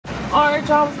Alright,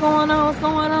 y'all, what's going on? What's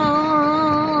going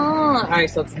on? Alright,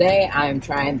 so today I'm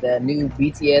trying the new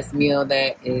BTS meal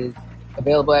that is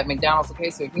available at McDonald's. Okay,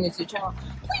 so if you're new to the channel,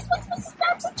 please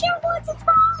subscribe to the channel and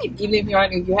subscribe. Even if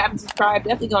you haven't subscribed,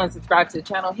 definitely go and subscribe to the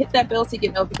channel. Hit that bell so you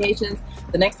get notifications.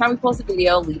 The next time we post a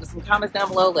video, leave us some comments down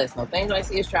below. Let us know things you like to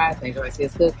see us try, things you like to see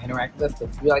us cook, interact with us,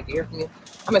 because we like to hear from you.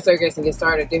 I'm going to start and get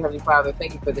started. Dear Heavenly Father,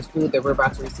 thank you for this food that we're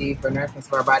about to receive for nourishment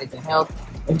of our bodies and health.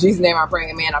 In Jesus' name I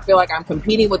pray, amen. I feel like I'm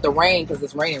competing with the rain because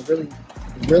it's raining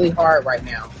really hard right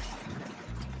now.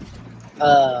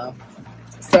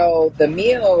 So the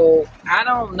meal, I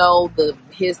don't know the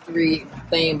history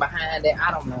thing behind it.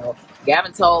 I don't know.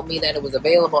 Gavin told me that it was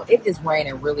available. It is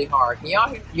raining really hard. Can y'all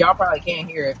hear? Y'all probably can't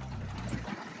hear it.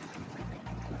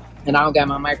 And I don't got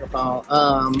my microphone.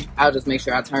 I'll just make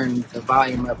sure I turn the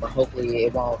volume up, but hopefully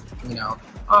it won't, you know.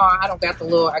 Oh, I don't got the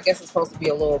little, I guess it's supposed to be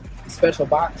a little special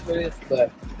box for this,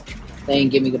 but they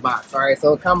didn't give me the box. All right,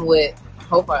 so it come with,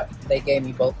 they gave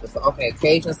me both. So, okay,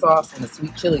 Cajun sauce and a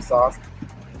sweet chili sauce.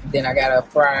 Then I got a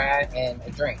fry and a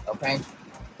drink, okay?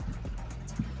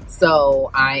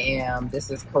 So this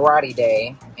is karate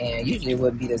day, and usually it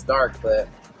wouldn't be this dark, but,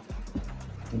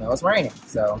 you know, it's raining,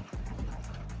 so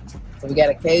we got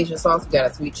a Cajun sauce, we got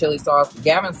a sweet chili sauce.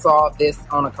 Gavin saw this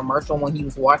on a commercial when he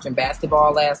was watching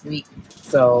basketball last week.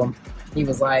 So he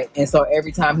was like, and so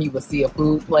every time he would see a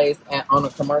food place on a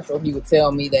commercial, he would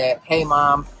tell me that, hey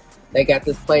mom, they got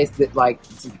this place that like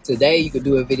today you could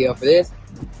do a video for this,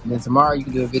 and then tomorrow you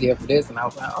can do a video for this. And I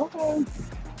was like, okay.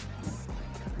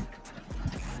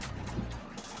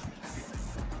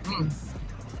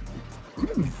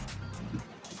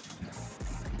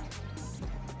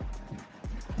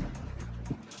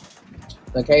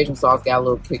 The Cajun sauce got a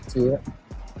little kick to it.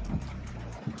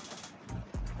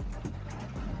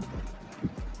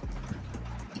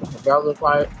 Garlic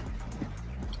like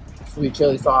sweet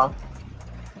chili sauce.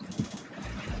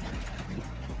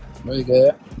 Really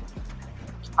good.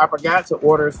 I forgot to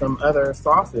order some other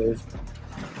sauces.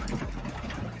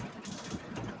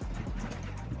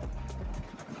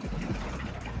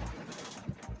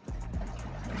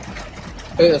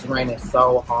 It is raining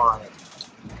so hard.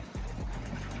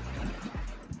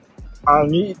 I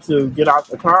need to get out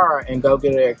the car and go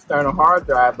get an external hard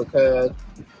drive because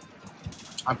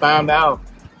I found out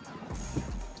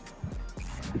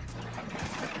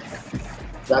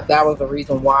that was the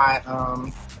reason why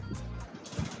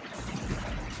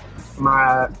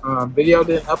my video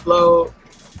didn't upload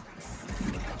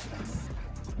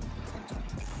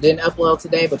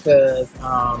today because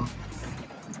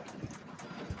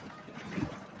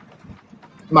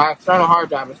my external hard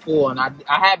drive is full, and I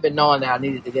had been knowing that I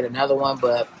needed to get another one,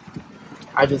 but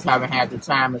I just haven't had the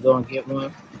time to go and get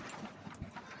one.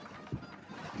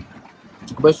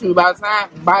 But shoot, by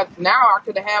now I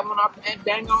could have had one off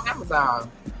dang on Amazon.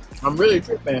 I'm really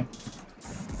tripping.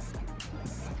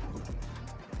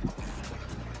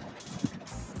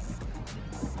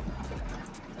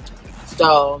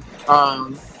 So,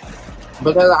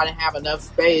 because I didn't have enough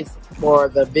space for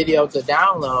the video to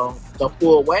download the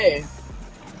full way,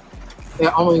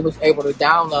 it only was able to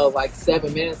download like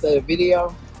 7 minutes of the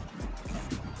video.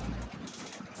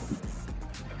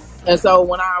 And so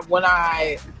when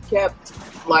I kept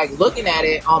like looking at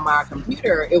it on my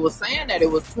computer, it was saying that it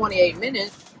was 28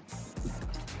 minutes.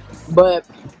 But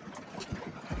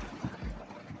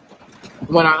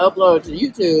when I uploaded to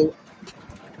YouTube,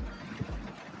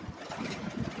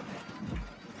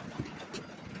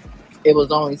 it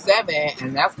was only 7,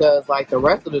 and that's because like the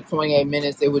rest of the 28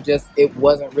 minutes, it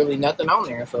wasn't really nothing on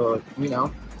there. So, you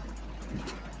know,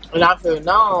 and I should have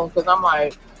known because I'm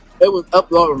like, it was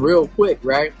uploading real quick,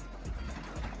 right?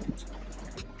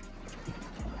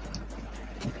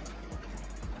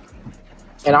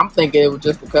 And I'm thinking it was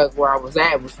just because where I was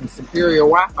at was some superior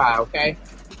Wi-Fi, okay?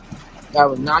 That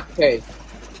was not the case.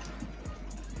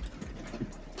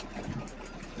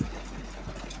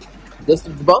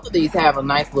 Both of these have a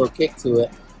nice little kick to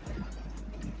it.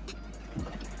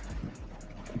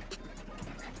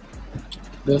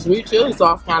 The sweet chili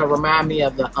sauce kind of remind me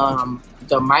of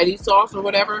the mighty sauce or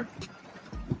whatever.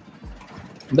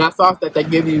 That sauce that they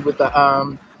give you with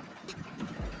the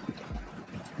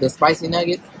spicy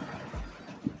nuggets.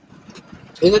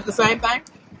 Is it the same thing?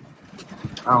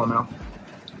 I don't know.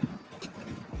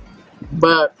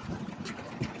 But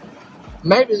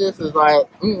maybe this is like,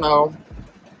 you know,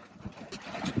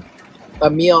 a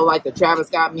meal like the Travis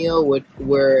Scott meal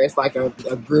where it's like a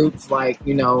group's like,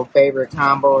 you know, favorite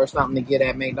combo or something to get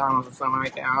at McDonald's or something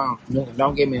like that.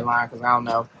 Don't get me in line because I don't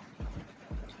know.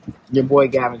 Your boy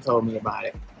Gavin told me about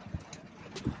it.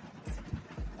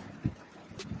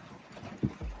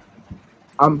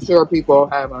 I'm sure people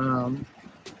have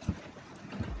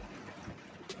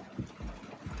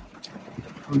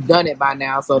done it by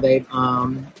now, so they've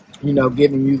you know,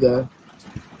 giving you the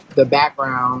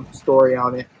background story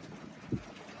on it.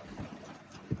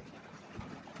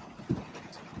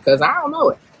 Because I don't know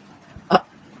it.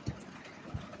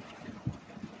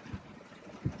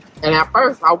 And at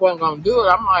first, I wasn't going to do it.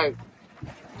 I'm like,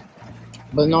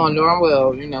 but knowing darn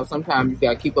well, you know, sometimes you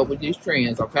got to keep up with these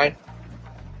trends, okay?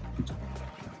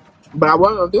 But I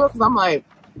wasn't going to do it because I'm like,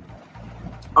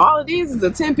 all of these is a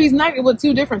 10-piece nugget with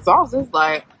 2 different sauces.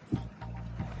 Like,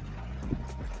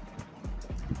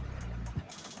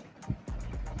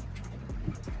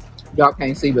 y'all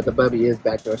can't see, but the bubby is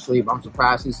back there asleep. I'm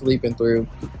surprised he's sleeping through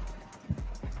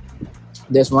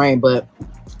this rain, but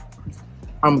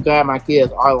I'm glad my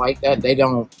kids are like that. They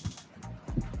don't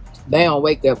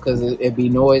wake up because it'd be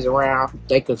noise around.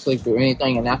 They could sleep through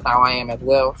anything, and that's how I am as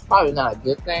well. It's probably not a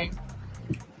good thing.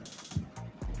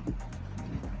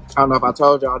 I don't know if I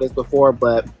told y'all this before,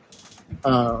 but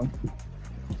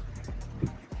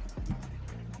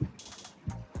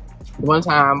one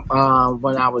time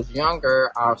when I was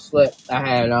younger, I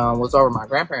had was over at my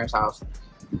grandparents' house,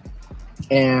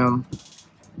 and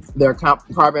their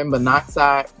carbon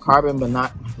monoxide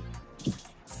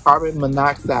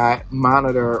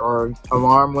monitor or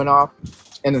alarm went off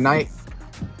in the night.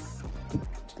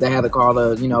 They had to call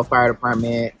the, you know, fire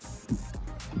department.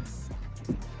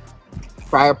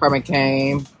 Fire department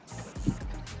came.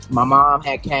 My mom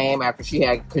had came after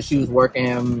because she was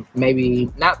working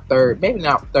maybe not third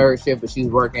shift, but she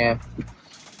was working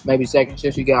maybe second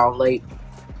shift. She got off late,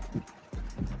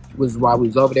 which is why we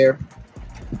was over there.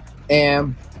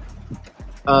 And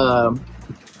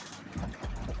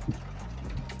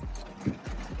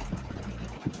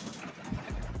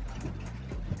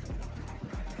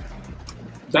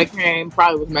they came,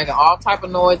 probably was making all type of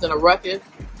noise and a ruckus.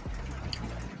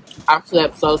 I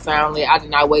slept so soundly. I did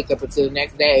not wake up until the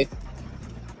next day.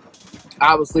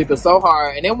 I was sleeping so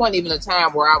hard, and it wasn't even a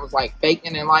time where I was like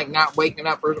faking and like not waking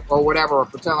up or whatever, or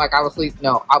pretending like I was asleep.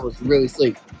 No, I was really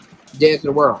asleep, dead to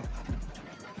the world.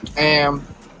 And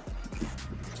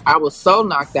I was so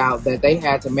knocked out that they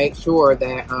had to make sure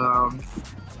that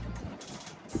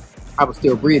I was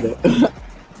still breathing.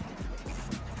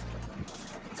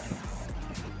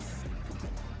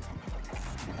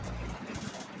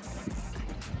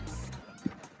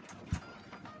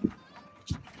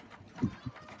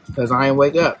 Because I ain't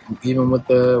wake up, even with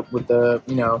the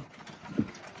you know,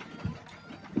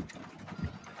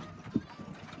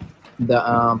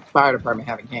 the fire department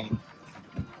having came.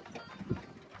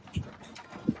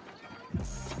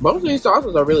 Most of these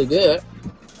sauces are really good.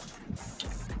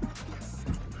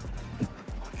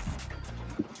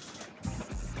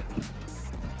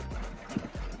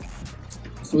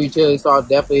 Sweet chili sauce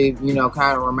definitely, you know,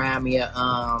 kind of remind me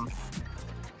of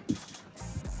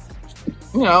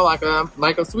you know,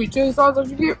 like a sweet chili sauce that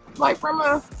you get like from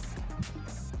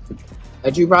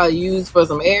that you probably use for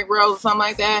some egg rolls or something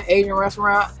like that, Asian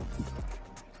restaurant.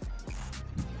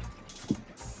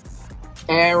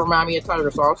 And remind me of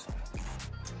tartar sauce.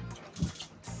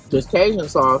 This Cajun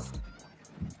sauce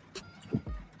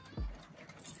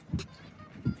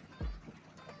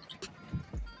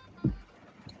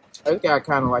it's got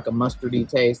kind of like a mustardy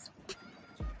taste.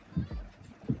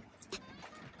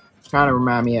 Kind of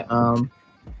remind me of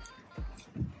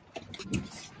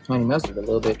honey mustard a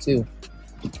little bit too.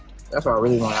 That's what I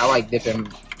really want. I like dipping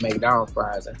McDonald's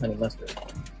fries in honey mustard.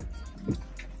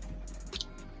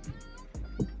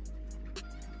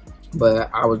 But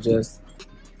I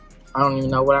don't even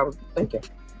know what I was thinking.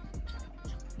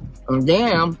 And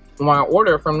then when I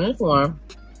ordered from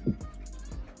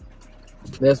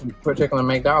this particular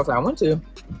McDonald's I went to,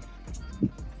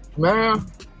 man,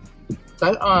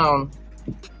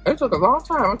 it took a long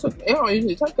time. It don't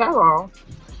usually take that long.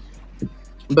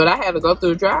 But I had to go through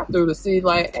the drive-thru to see,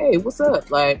 like, hey, what's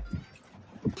up? Like,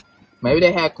 maybe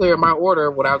they had cleared my order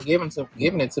without giving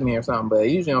it to me or something. But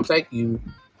it usually don't take you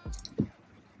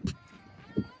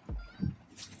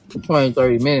 20,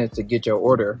 30 minutes to get your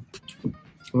order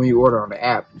when you order on the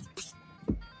app.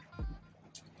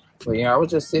 But yeah, I was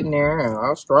just sitting there and I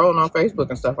was scrolling on Facebook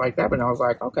and stuff like that. And I was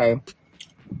like, okay,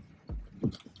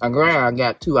 I'm glad I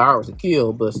got 2 hours to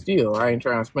kill, but still, I ain't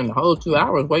trying to spend the whole 2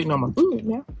 hours waiting on my food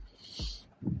now.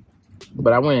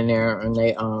 But I went in there and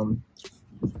they I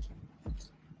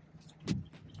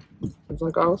was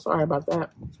like, oh, sorry about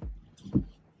that.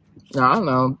 No, I don't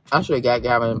know. I should have got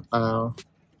Gavin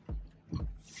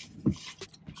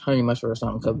honey mustard or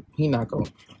something, because he not gonna,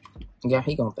 yeah,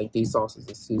 he gonna think these sauces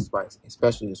is too spicy,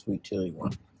 especially the sweet chili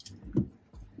one.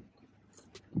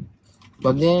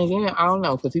 But then again, I don't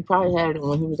know, because he probably had it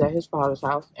when he was at his father's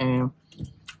house, and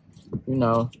you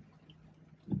know,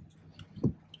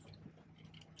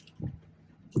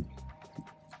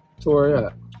 Tore it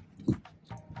up.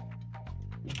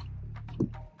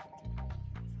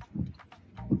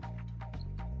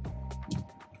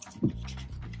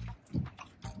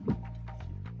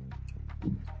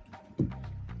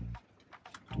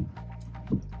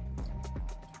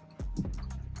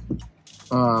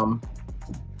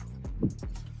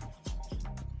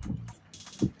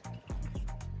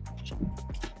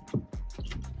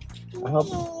 I hope.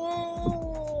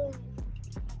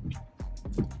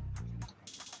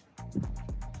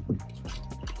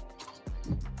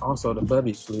 Also, the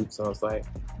bubby sleeps, so it's like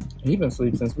he been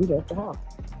asleep since we left the house.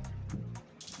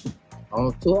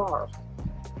 Almost 2 hours.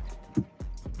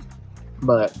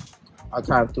 But I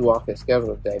kind of threw off his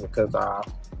schedule today because I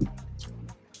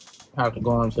have to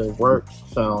go into work,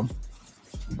 so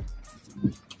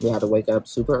we had to wake up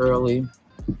super early.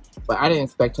 But I didn't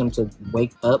expect him to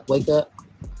wake up.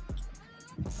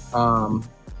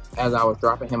 As I was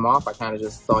dropping him off, I kind of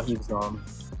just thought he was gonna,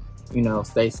 you know,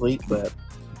 stay asleep, but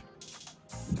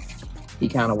he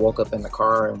kind of woke up in the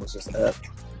car and was just up.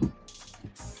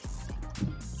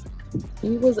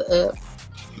 He was up.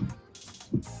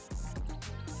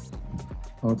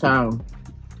 I'm kind of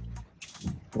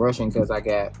rushing because I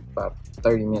got about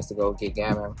 30 minutes to go get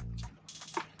Gavin.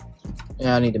 And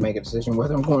I need to make a decision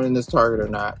whether I'm going in this Target or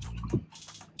not.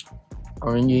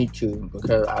 I need to,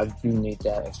 because I do need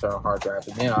that external hard drive.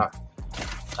 And then I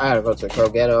gotta go to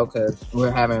Krogetto because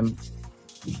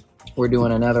we're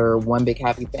doing another One Big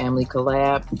Happy Family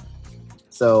collab.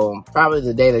 So probably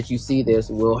the day that you see this,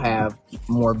 we'll have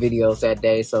more videos that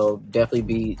day. So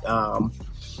definitely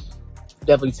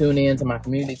tune in to my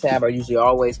community tab. I usually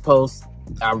always post.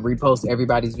 I repost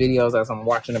everybody's videos as I'm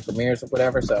watching the premieres or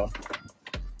whatever. So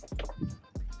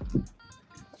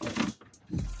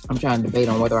I'm trying to debate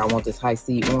on whether I want this high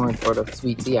C orange or the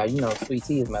sweet tea. You know, sweet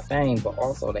tea is my thing, but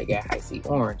also they got high C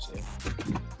orange.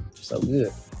 So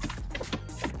good.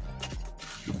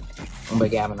 But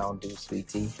Gavin don't do sweet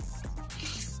tea.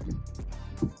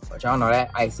 But y'all know that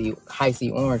high C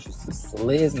orange was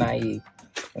Sliz naive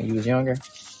when you was younger.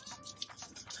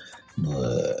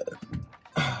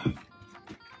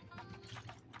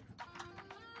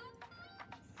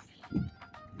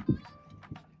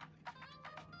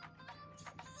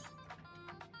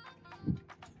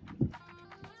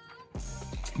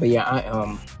 But yeah,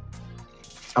 I'm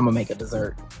gonna make a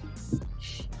dessert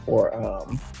for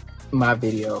my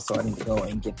video, so I need to go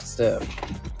and get the stuff.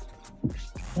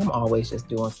 I'm always just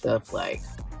doing stuff like,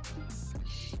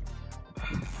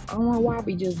 I don't know why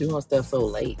we just doing stuff so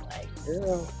late. Like,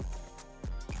 girl,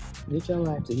 get your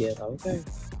life together, okay?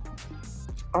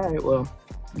 All right, well,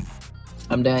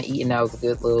 I'm done eating. That was a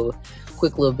good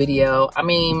quick little video. I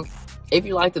mean, if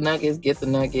you like the nuggets, get the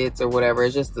nuggets or whatever.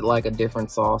 It's just like a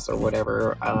different sauce or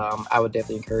whatever. I would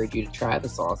definitely encourage you to try the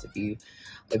sauce if you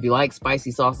like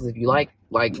spicy sauces. If you like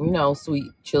you know, sweet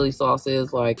chili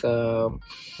sauces, like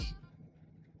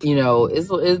you know,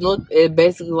 it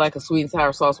basically like a sweet and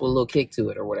sour sauce with a little kick to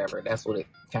it or whatever. That's what it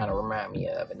kind of reminded me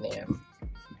of. And then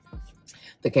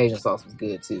the Cajun sauce was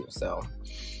good too. So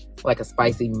like a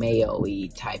spicy mayo-y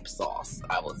type sauce,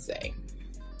 I would say.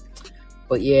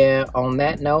 But yeah, on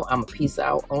that note, I'm gonna peace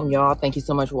out on y'all. Thank you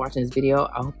so much for watching this video.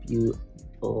 I hope you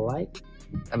like.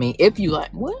 I mean, if you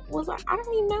like, what was I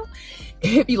don't even know.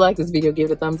 If you like this video,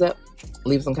 give it a thumbs up.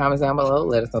 Leave some comments down below.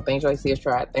 Let us know things you like to see us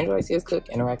try, things you like to see us cook,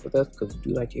 interact with us because we do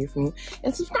like to hear from you.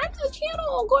 And subscribe to the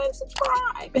channel. Go ahead and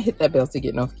subscribe and hit that bell to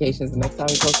get notifications the next time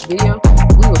we post a video.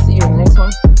 We will see you in the next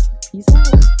one. Peace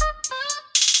out.